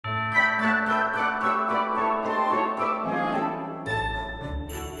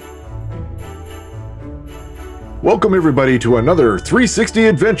Welcome everybody to another 360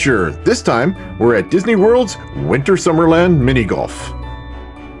 adventure. This time, we're at Disney World's Winter Summerland Mini Golf.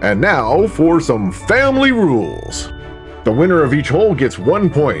 And now for some family rules. The winner of each hole gets 1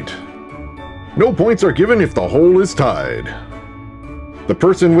 point. No points are given if the hole is tied. The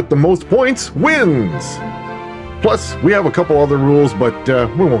person with the most points wins. Plus, we have a couple other rules, but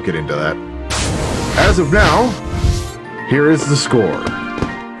we won't get into that. As of now, here is the score.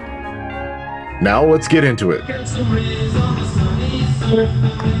 Now let's get into it.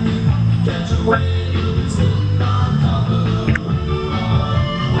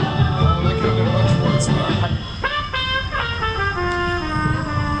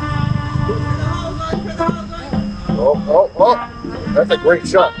 Oh, that's a great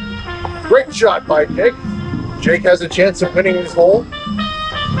shot. Great shot by Jake. Jake has a chance of winning this hole.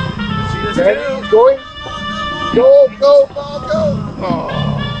 And he's going. Go, go, ball, go. Oh.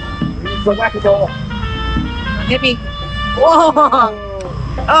 The whack a ball. Hit me. Whoa!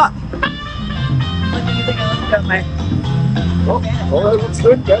 Oh! What do you think I looked at my... Oh, that looks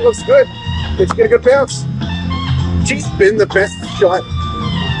good. That looks good. Did you get a good bounce? She's been the best shot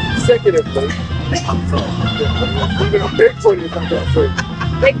consecutively. Even a Bigfoot is not that straight.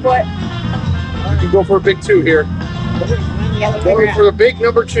 Bigfoot. You can go for a big 2 here. Going for the big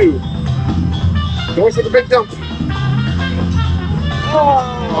number 2. Going for the big dump.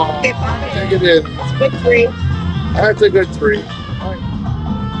 Oh, take it in. That's a good 3. That's a good 3. All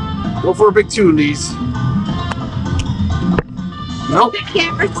right. Go for a big 2, Lise. Nope.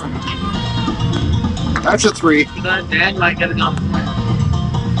 That's a 3. Dad might get it on.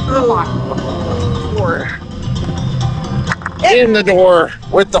 Come on. 4. In the door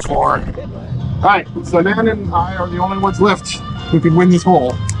with the 4. All right. So Nan and I are the only ones left who can win this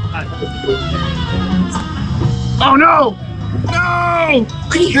hole. Oh no! No!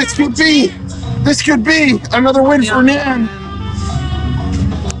 This could be another win for Nan.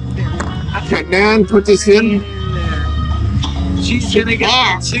 Okay, Nan, put this in. She's gonna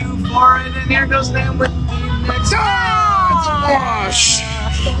get 2 for it, and here goes Nan with the next. Wash!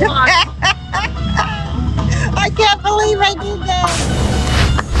 I can't believe I did that.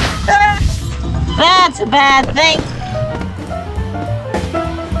 That's a bad thing